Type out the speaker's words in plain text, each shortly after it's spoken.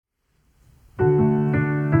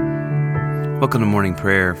Welcome to morning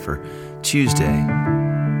prayer for Tuesday,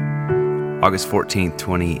 August 14th,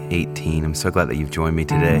 2018. I'm so glad that you've joined me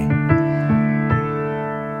today.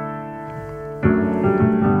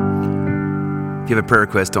 If you have a prayer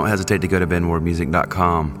request, don't hesitate to go to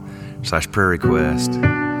benwardmusic.com/prayer request.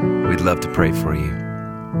 We'd love to pray for you.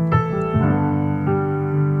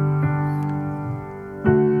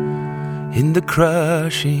 In the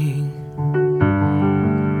crushing,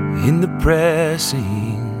 in the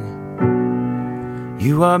pressing,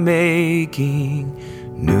 you are making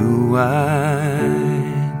new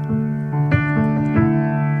wine.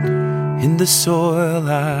 In the soil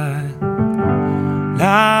I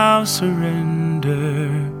now surrender,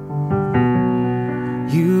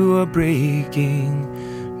 you are breaking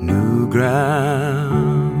new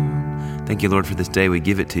ground. Thank you, Lord, for this day. We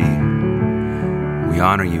give it to you. We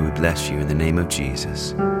honor you. We bless you in the name of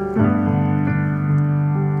Jesus.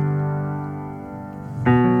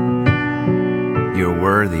 You're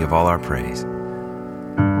worthy of all our praise.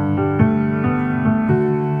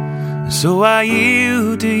 So I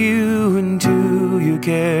yield to you and to your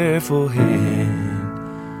careful hand.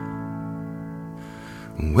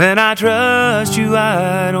 When I trust you,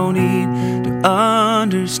 I don't need to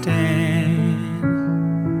understand.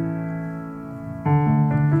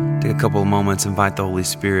 Take a couple of moments, invite the Holy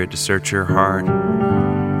Spirit to search your heart.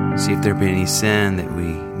 See if there be any sin that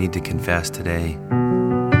we need to confess today.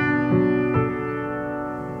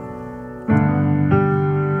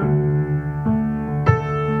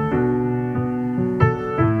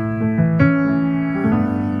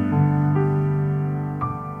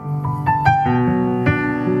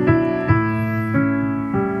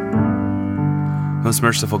 Most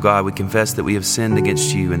merciful God, we confess that we have sinned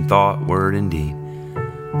against you in thought, word, and deed,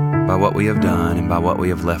 by what we have done and by what we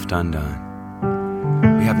have left undone.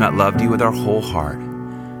 We have not loved you with our whole heart.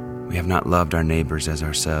 We have not loved our neighbors as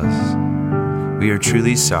ourselves. We are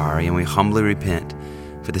truly sorry, and we humbly repent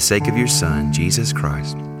for the sake of your Son, Jesus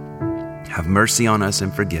Christ. Have mercy on us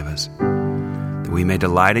and forgive us, that we may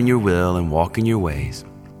delight in your will and walk in your ways,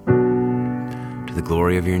 to the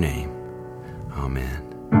glory of your name. Amen.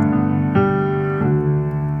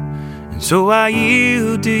 So I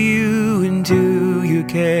yield to you and to your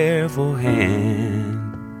careful hand.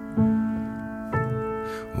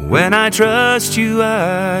 When I trust you,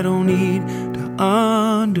 I don't need to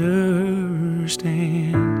understand.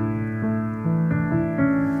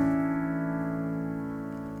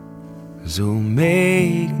 So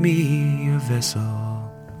make me a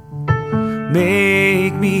vessel,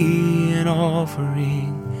 make me an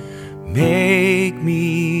offering, make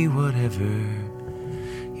me whatever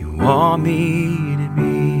you want me to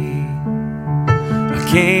be. I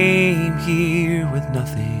came here with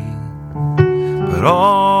nothing but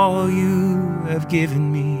all you have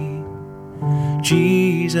given me.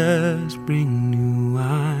 Jesus, bring new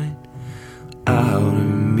wine out of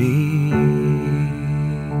me.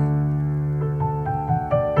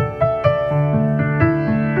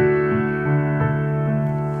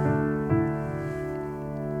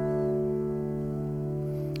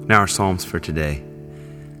 Now our Psalms for today.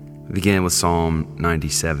 We begin with Psalm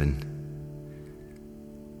 97.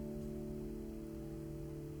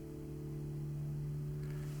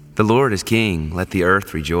 The Lord is King, let the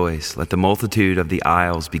earth rejoice, let the multitude of the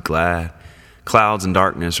isles be glad. Clouds and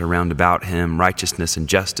darkness are round about him, righteousness and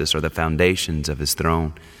justice are the foundations of his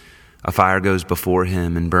throne. A fire goes before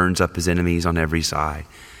him and burns up his enemies on every side.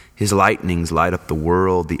 His lightnings light up the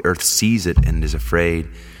world, the earth sees it and is afraid.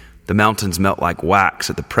 The mountains melt like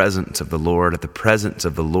wax at the presence of the Lord of the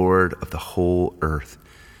whole earth.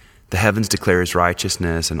 The heavens declare his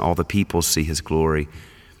righteousness, and all the peoples see his glory.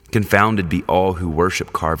 Confounded be all who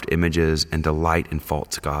worship carved images and delight in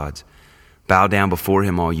false gods. Bow down before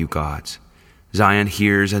him, all you gods. Zion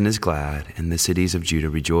hears and is glad, and the cities of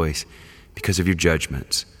Judah rejoice because of your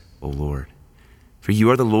judgments, O Lord. For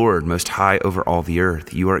you are the Lord, most high over all the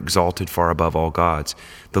earth. You are exalted far above all gods.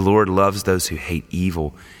 The Lord loves those who hate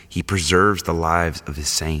evil. He preserves the lives of his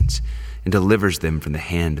saints and delivers them from the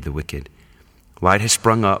hand of the wicked. Light has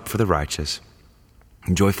sprung up for the righteous,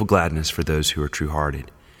 and joyful gladness for those who are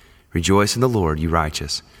true-hearted. Rejoice in the Lord, you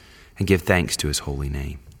righteous, and give thanks to his holy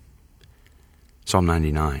name. Psalm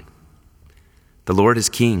 99. The Lord is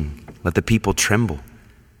King. Let the people tremble.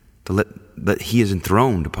 But he is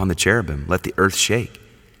enthroned upon the cherubim. Let the earth shake.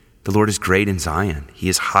 The Lord is great in Zion. He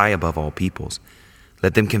is high above all peoples.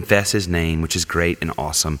 Let them confess his name, which is great and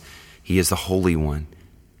awesome. He is the Holy One.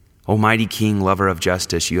 Almighty King, lover of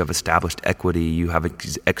justice, you have established equity. You have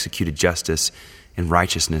executed justice and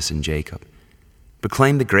righteousness in Jacob.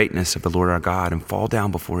 Proclaim the greatness of the Lord our God and fall down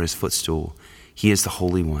before his footstool. He is the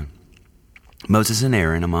Holy One. Moses and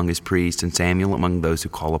Aaron among his priests, and Samuel among those who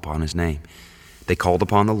call upon his name. They called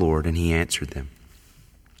upon the Lord, and he answered them.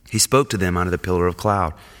 He spoke to them out of the pillar of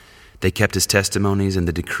cloud. They kept his testimonies and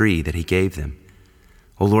the decree that he gave them.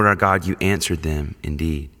 O Lord our God, you answered them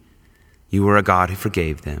indeed. You were a God who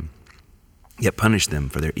forgave them, yet punished them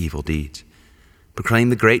for their evil deeds. Proclaim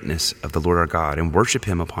the greatness of the Lord our God, and worship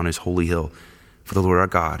him upon his holy hill, for the Lord our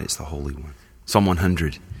God is the Holy One. Psalm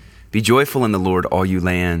 100. Be joyful in the Lord, all you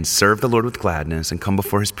lands. Serve the Lord with gladness, and come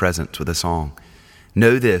before his presence with a song.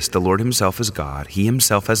 Know this, the Lord himself is God. He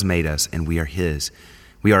himself has made us, and we are his.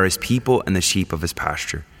 We are his people and the sheep of his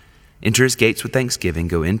pasture. Enter his gates with thanksgiving.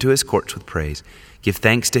 Go into his courts with praise. Give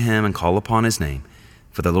thanks to him and call upon his name.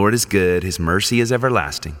 For the Lord is good, his mercy is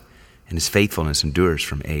everlasting, and his faithfulness endures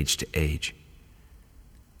from age to age.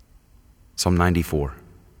 Psalm 94.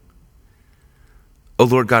 O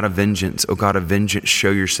Lord God of vengeance, O God of vengeance, show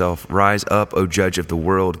yourself. Rise up, O judge of the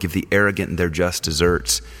world. Give the arrogant their just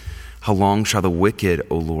deserts. How long shall the wicked,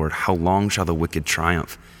 O Lord, how long shall the wicked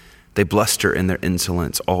triumph? They bluster in their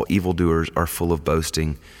insolence. All evildoers are full of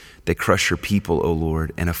boasting. They crush your people, O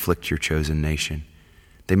Lord, and afflict your chosen nation.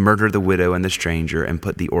 They murder the widow and the stranger and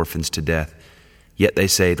put the orphans to death. Yet they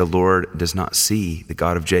say, the Lord does not see. The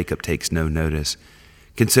God of Jacob takes no notice.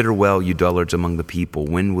 Consider well, you dullards among the people.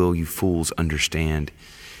 When will you fools understand?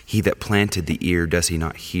 He that planted the ear, does he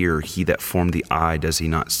not hear? He that formed the eye, does he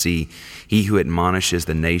not see? He who admonishes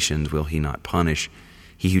the nations, will he not punish?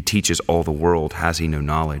 He who teaches all the world, has he no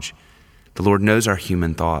knowledge? The Lord knows our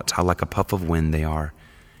human thoughts, how like a puff of wind they are.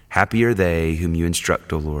 Happy are they whom you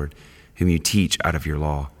instruct, O Lord, whom you teach out of your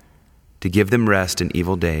law, to give them rest in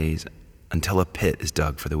evil days, until a pit is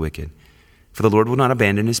dug for the wicked. For the Lord will not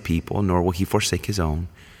abandon his people, nor will he forsake his own.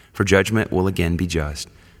 For judgment will again be just,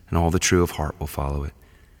 and all the true of heart will follow it.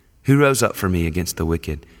 Who rose up for me against the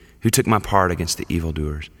wicked? Who took my part against the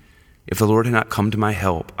evildoers? If the Lord had not come to my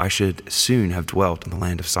help, I should soon have dwelt in the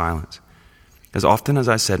land of silence. As often as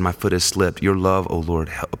I said, my foot has slipped, your love, O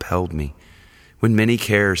Lord, upheld me. When many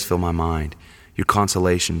cares fill my mind, your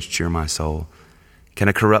consolations cheer my soul. Can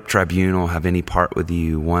a corrupt tribunal have any part with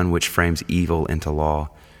you, one which frames evil into law?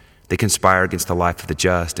 They conspire against the life of the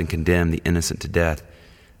just and condemn the innocent to death.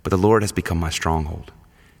 But the Lord has become my stronghold,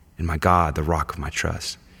 and my God, the rock of my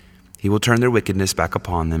trust. He will turn their wickedness back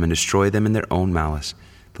upon them and destroy them in their own malice.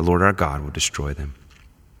 The Lord our God will destroy them.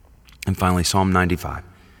 And finally, Psalm 95.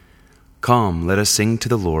 Come, let us sing to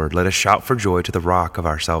the Lord. Let us shout for joy to the rock of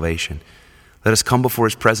our salvation. Let us come before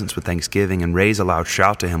his presence with thanksgiving and raise a loud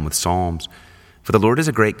shout to him with psalms. For the Lord is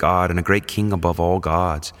a great God and a great King above all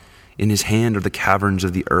gods. In his hand are the caverns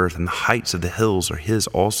of the earth, and the heights of the hills are his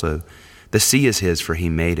also. The sea is his, for he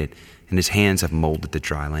made it, and his hands have molded the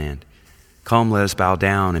dry land. Come, let us bow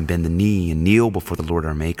down and bend the knee and kneel before the Lord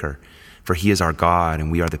our Maker. For he is our God,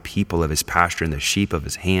 and we are the people of his pasture and the sheep of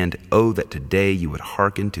his hand. Oh, that today you would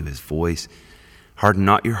hearken to his voice. Harden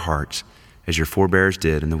not your hearts, as your forebears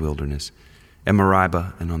did in the wilderness, at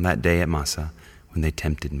Meribah, and on that day at Massah, when they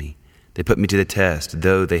tempted me. They put me to the test,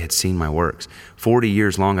 though they had seen my works. 40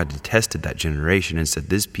 years long I detested that generation and said,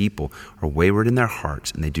 this people are wayward in their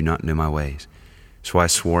hearts, and they do not know my ways. So I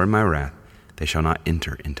swore in my wrath, they shall not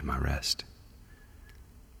enter into my rest.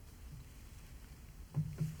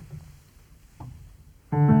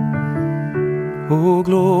 Oh,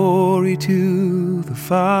 glory to the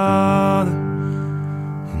Father,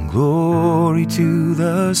 and glory to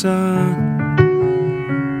the Son,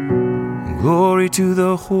 glory to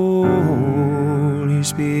the Holy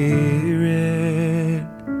Spirit,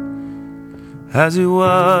 as it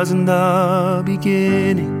was in the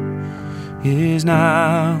beginning, is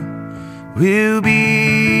now, will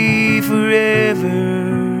be forever.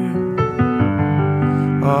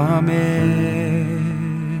 Amen.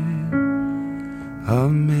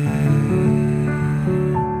 Amen.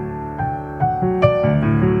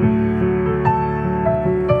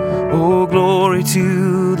 Oh, glory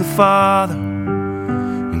to the Father,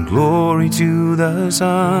 and glory to the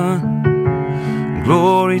Son, and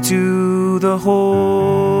glory to the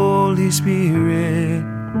Holy Spirit,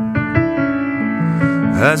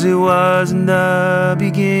 as it was in the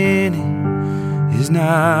beginning, is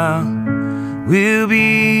now, will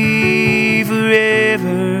be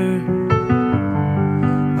forever.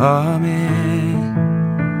 Amen.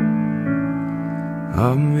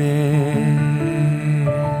 Amen.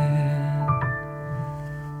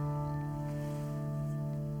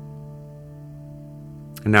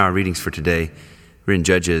 And now our readings for today. We're in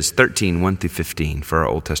Judges 13, 1 through 15 for our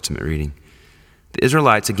Old Testament reading. The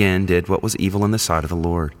Israelites again did what was evil in the sight of the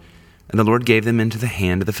Lord, and the Lord gave them into the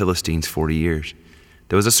hand of the Philistines 40 years.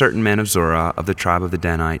 There was a certain man of Zorah of the tribe of the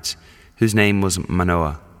Danites, whose name was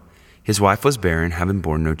Manoah. His wife was barren, having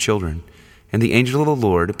borne no children. And the angel of the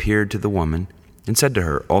Lord appeared to the woman and said to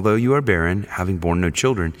her, Although you are barren, having borne no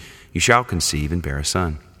children, you shall conceive and bear a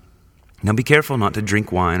son. Now be careful not to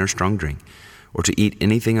drink wine or strong drink, or to eat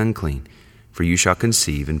anything unclean, for you shall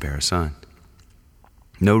conceive and bear a son.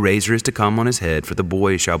 No razor is to come on his head, for the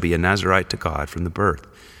boy shall be a Nazarite to God from the birth.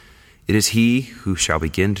 It is he who shall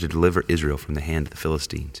begin to deliver Israel from the hand of the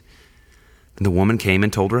Philistines. Then the woman came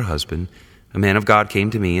and told her husband, A man of God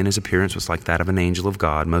came to me, and his appearance was like that of an angel of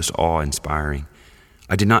God, most awe-inspiring.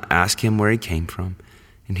 I did not ask him where he came from,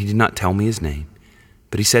 and he did not tell me his name.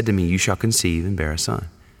 But he said to me, You shall conceive and bear a son.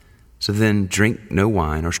 So then drink no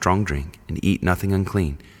wine or strong drink, and eat nothing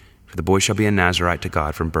unclean, for the boy shall be a Nazarite to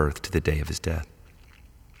God from birth to the day of his death.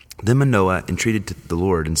 Then Manoah entreated the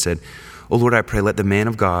Lord and said, O Lord, I pray, let the man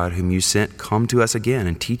of God whom you sent come to us again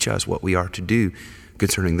and teach us what we are to do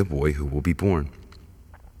concerning the boy who will be born.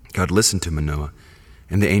 God listened to Manoah,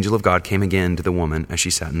 and the angel of God came again to the woman as she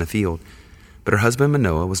sat in the field. But her husband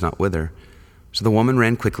Manoah was not with her. So the woman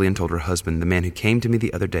ran quickly and told her husband, The man who came to me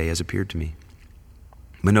the other day has appeared to me.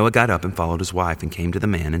 Manoah got up and followed his wife and came to the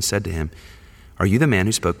man and said to him, Are you the man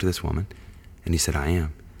who spoke to this woman? And he said, I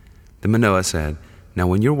am. Then Manoah said, Now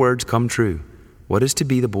when your words come true, what is to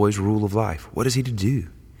be the boy's rule of life? What is he to do?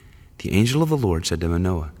 The angel of the Lord said to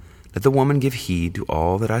Manoah, Let the woman give heed to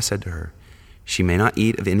all that I said to her. She may not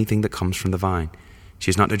eat of anything that comes from the vine.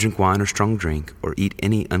 She is not to drink wine or strong drink, or eat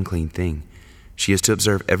any unclean thing. She is to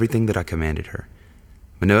observe everything that I commanded her.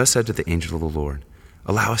 Manoah said to the angel of the Lord,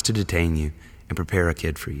 Allow us to detain you and prepare a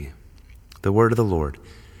kid for you. The word of the Lord.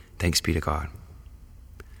 Thanks be to God.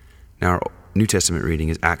 Now our New Testament reading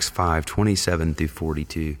is Acts 5:27 through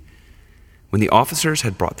 42. When the officers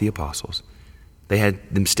had brought the apostles, they had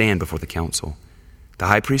them stand before the council. The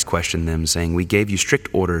high priest questioned them, saying, We gave you strict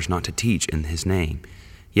orders not to teach in his name.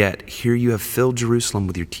 Yet here you have filled Jerusalem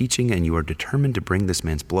with your teaching, and you are determined to bring this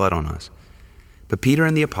man's blood on us. But Peter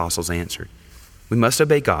and the apostles answered, We must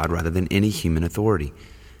obey God rather than any human authority.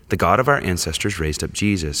 The God of our ancestors raised up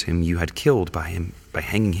Jesus, whom you had killed by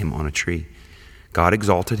hanging him on a tree. God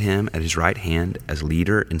exalted him at his right hand as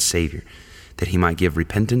leader and Savior, that he might give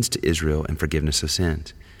repentance to Israel and forgiveness of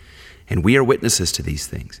sins. And we are witnesses to these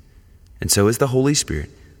things. And so is the Holy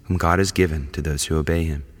Spirit, whom God has given to those who obey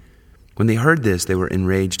him. When they heard this, they were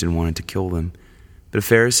enraged and wanted to kill them. But a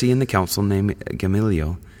Pharisee in the council named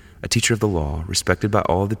Gamaliel, a teacher of the law, respected by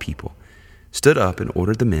all the people, stood up and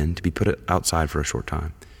ordered the men to be put outside for a short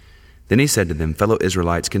time. Then he said to them, Fellow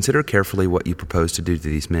Israelites, consider carefully what you propose to do to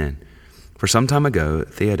these men. For some time ago,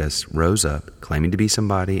 Theudas rose up, claiming to be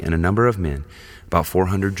somebody, and a number of men, about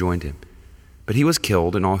 400, joined him. But he was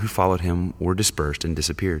killed, and all who followed him were dispersed and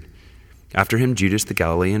disappeared. After him, Judas the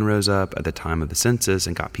Galilean rose up at the time of the census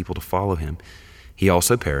and got people to follow him. He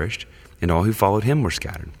also perished, and all who followed him were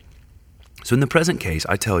scattered. So in the present case,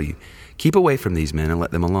 I tell you, keep away from these men and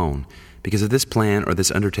let them alone. Because if this plan or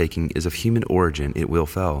this undertaking is of human origin, it will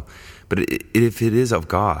fail. But if it is of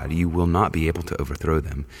God, you will not be able to overthrow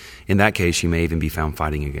them. In that case, you may even be found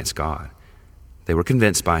fighting against God. They were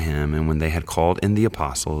convinced by him, and when they had called in the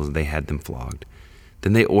apostles, they had them flogged.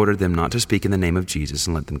 Then they ordered them not to speak in the name of Jesus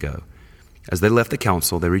and let them go. As they left the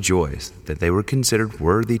council, they rejoiced that they were considered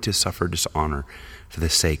worthy to suffer dishonor for the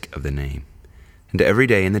sake of the name. And every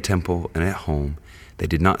day in the temple and at home, they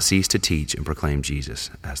did not cease to teach and proclaim Jesus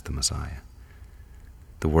as the Messiah.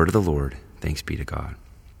 The word of the Lord. Thanks be to God.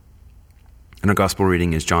 And our gospel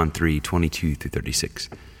reading is John 3:22 through 36.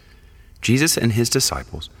 Jesus and his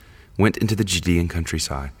disciples went into the Judean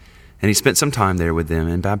countryside, and he spent some time there with them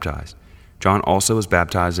and baptized. John also was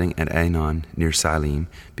baptizing at Aenon near Salim,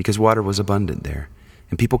 because water was abundant there,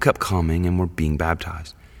 and people kept coming and were being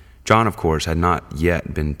baptized. John, of course, had not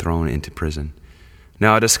yet been thrown into prison.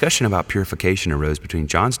 Now a discussion about purification arose between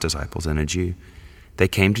John's disciples and a Jew. They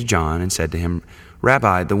came to John and said to him,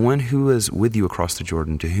 Rabbi, the one who is with you across the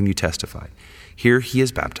Jordan, to whom you testified, here he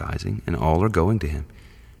is baptizing, and all are going to him.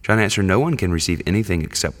 John answered, No one can receive anything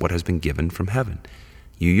except what has been given from heaven.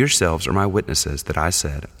 You yourselves are my witnesses that I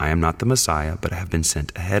said, I am not the Messiah, but I have been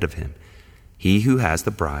sent ahead of him. He who has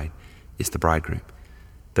the bride is the bridegroom.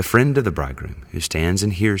 The friend of the bridegroom, who stands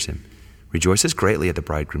and hears him, rejoices greatly at the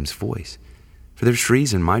bridegroom's voice. For this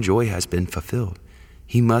reason my joy has been fulfilled.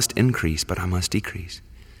 He must increase, but I must decrease.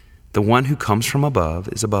 The one who comes from above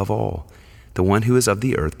is above all. The one who is of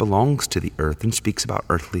the earth belongs to the earth and speaks about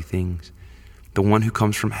earthly things. The one who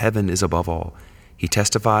comes from heaven is above all. He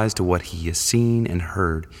testifies to what he has seen and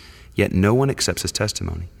heard, yet no one accepts his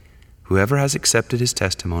testimony. Whoever has accepted his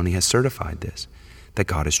testimony has certified this, that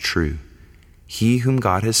God is true. He whom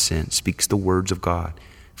God has sent speaks the words of God,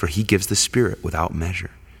 for he gives the Spirit without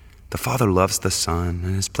measure. The Father loves the Son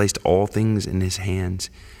and has placed all things in his hands.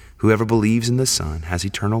 Whoever believes in the Son has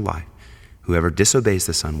eternal life. Whoever disobeys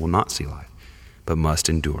the Son will not see life, but must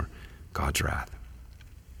endure God's wrath.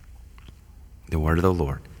 The word of the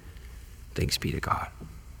Lord. Thanks be to God.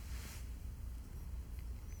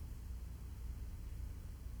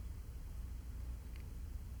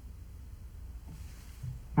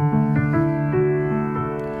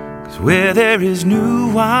 Where there is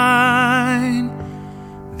new wine,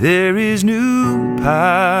 there is new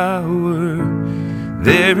power,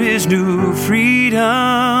 there is new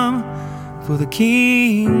freedom, for the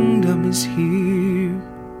kingdom is here.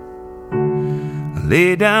 I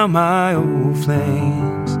lay down my old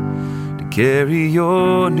flames to carry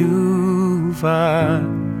your new fire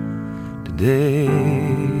today.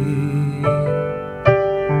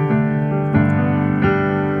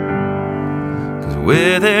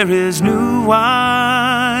 Where there is new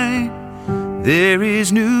wine, there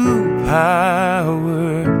is new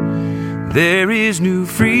power, there is new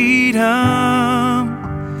freedom.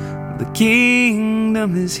 The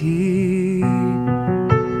kingdom is here.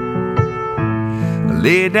 I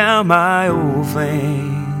lay down my old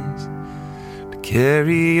flames to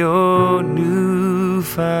carry your new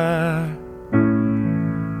fire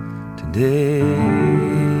today.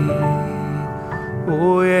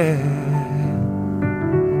 Oh yeah.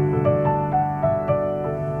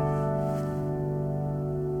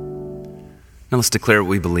 Now let's declare what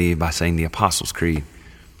we believe by saying the Apostles' Creed.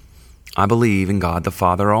 I believe in God the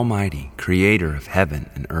Father Almighty, creator of heaven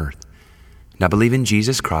and earth. And I believe in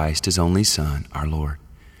Jesus Christ, his only Son, our Lord.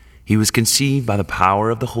 He was conceived by the power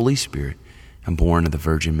of the Holy Spirit and born of the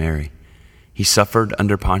Virgin Mary. He suffered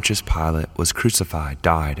under Pontius Pilate, was crucified,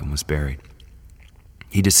 died, and was buried.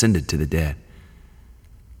 He descended to the dead.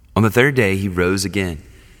 On the third day he rose again.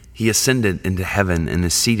 He ascended into heaven and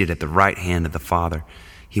is seated at the right hand of the Father.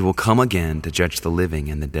 He will come again to judge the living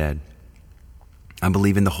and the dead. I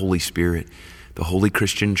believe in the Holy Spirit, the holy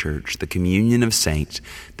Christian church, the communion of saints,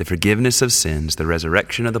 the forgiveness of sins, the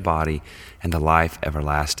resurrection of the body, and the life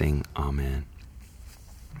everlasting. Amen.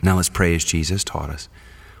 Now let's pray as Jesus taught us.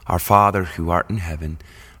 Our Father, who art in heaven,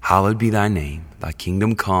 hallowed be thy name. Thy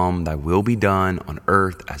kingdom come, thy will be done on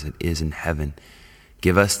earth as it is in heaven.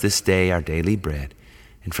 Give us this day our daily bread,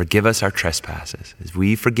 and forgive us our trespasses, as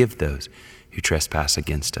we forgive those who trespass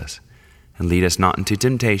against us. And lead us not into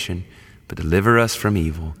temptation, but deliver us from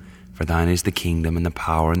evil. For thine is the kingdom and the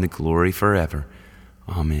power and the glory forever.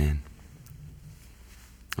 Amen.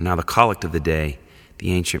 And now the collect of the day,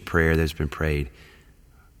 the ancient prayer that has been prayed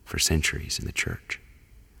for centuries in the church.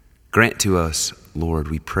 Grant to us, Lord,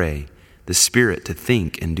 we pray, the spirit to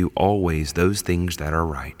think and do always those things that are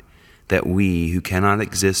right, that we, who cannot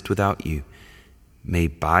exist without you, may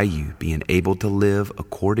by you be enabled to live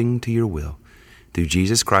according to your will, through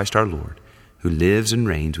Jesus Christ our Lord, who lives and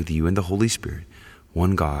reigns with you in the Holy Spirit,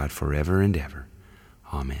 one God, forever and ever.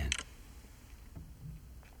 Amen.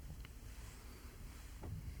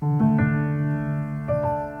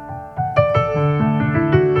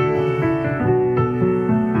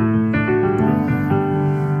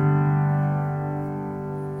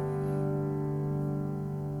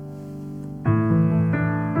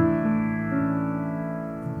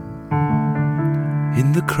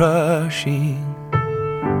 In the crushing,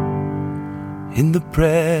 in the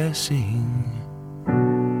pressing,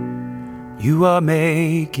 you are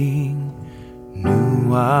making new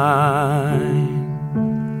wine.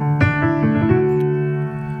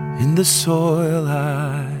 In the soil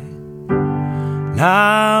I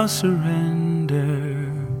now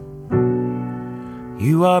surrender,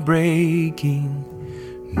 you are breaking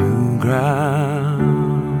new ground.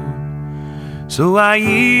 So I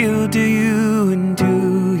yield to you and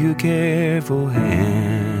to your careful hand.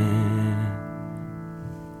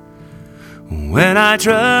 When I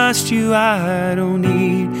trust you, I don't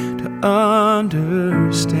need to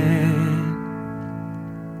understand.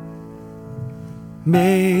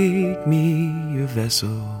 Make me your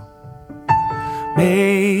vessel.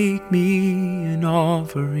 Make me an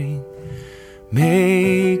offering.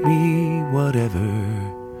 Make me whatever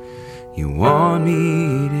you want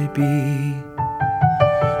me to be.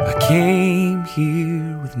 I came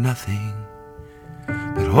here with nothing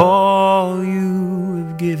but all you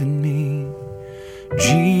have given me.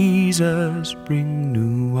 Jesus, bring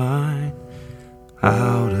new wine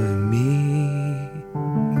out of me.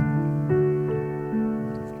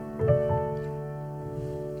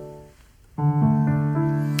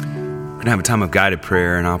 We're going to have a time of guided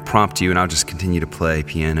prayer, and I'll prompt you, and I'll just continue to play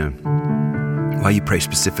piano while you pray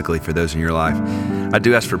specifically for those in your life. I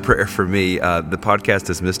do ask for prayer for me. The podcast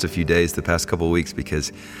has missed a few days the past couple of weeks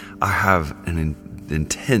because I have an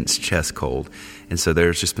intense chest cold. And so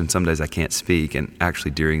there's just been some days I can't speak. And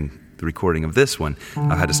actually during the recording of this one,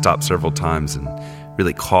 I had to stop several times and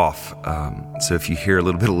really cough. So if you hear a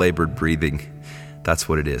little bit of labored breathing, that's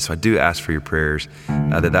what it is. So I do ask for your prayers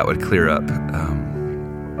that would clear up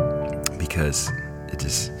because it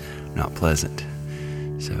is not pleasant.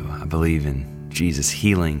 So I believe in Jesus'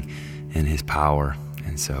 healing and his power.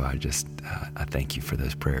 And so I thank you for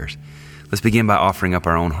those prayers. Let's begin by offering up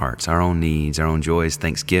our own hearts, our own needs, our own joys,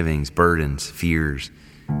 thanksgivings, burdens, fears,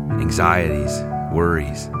 anxieties,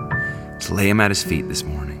 worries. Let's lay them at his feet this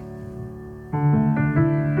morning.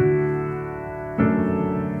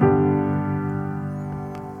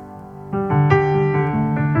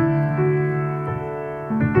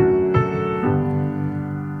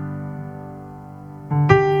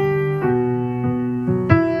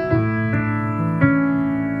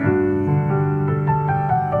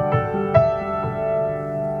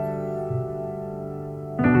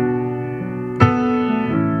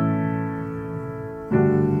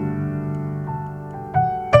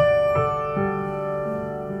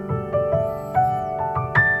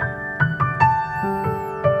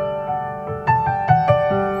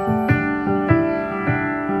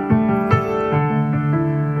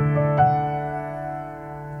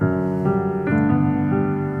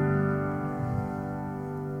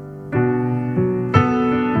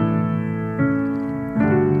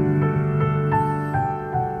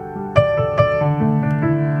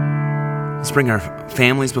 Let's bring our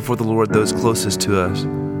families before the Lord, those closest to us.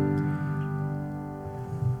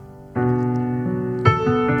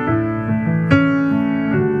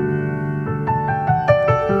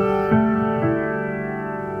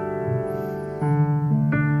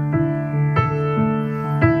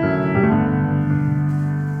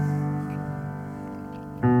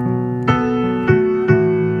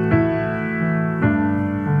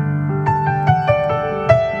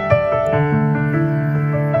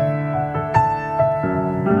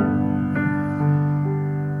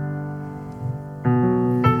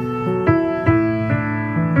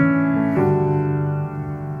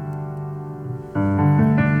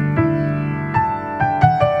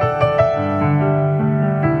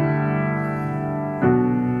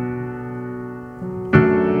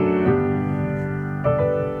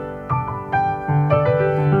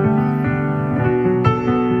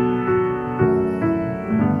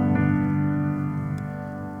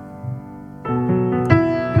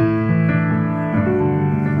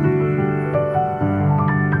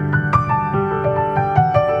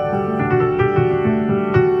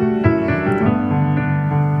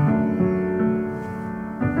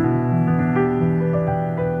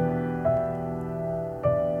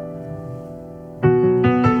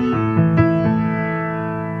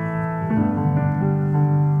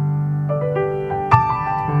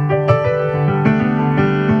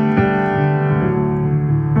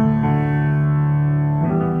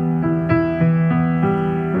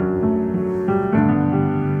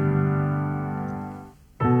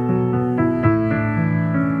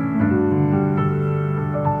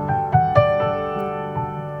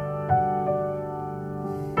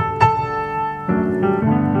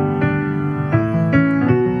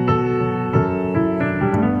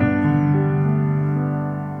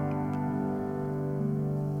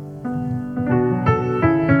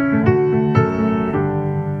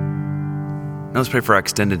 Now let's pray for our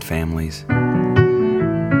extended families.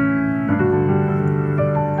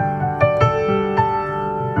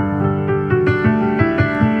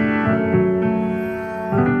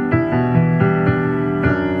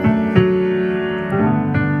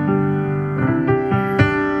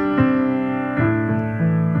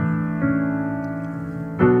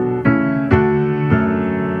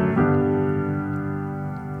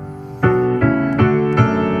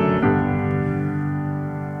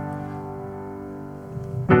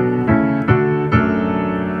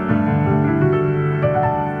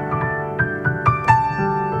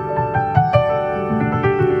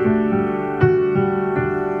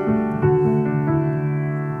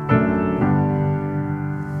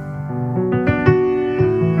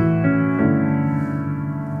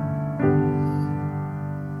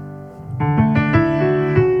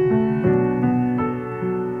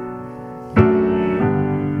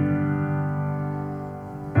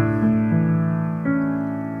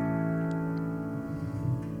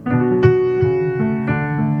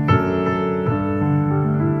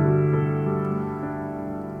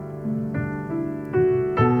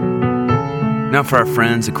 Now for our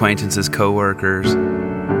friends, acquaintances, co-workers.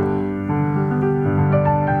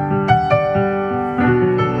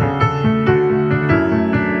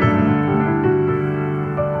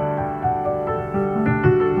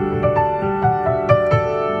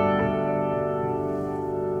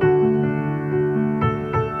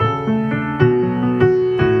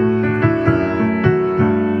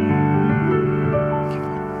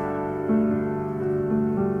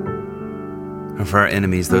 for our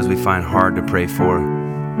enemies, those we find hard to pray for.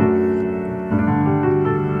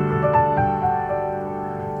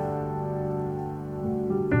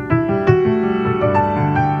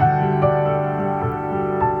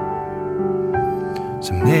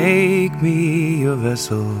 So make me a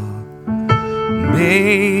vessel,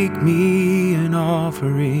 make me an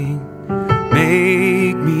offering,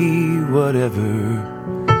 make me whatever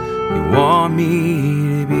you want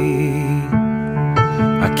me to be.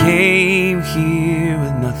 I came here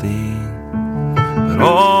with nothing but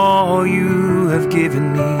all you have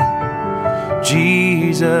given me.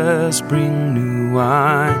 Jesus, bring new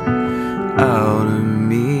wine out of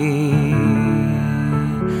me.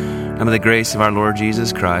 Now may the grace of our Lord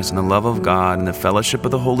Jesus Christ and the love of God and the fellowship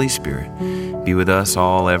of the Holy Spirit be with us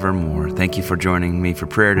all evermore. Thank you for joining me for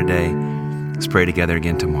prayer today. Let's pray together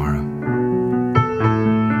again tomorrow.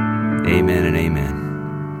 Amen and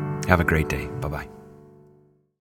amen. Have a great day. Bye-bye.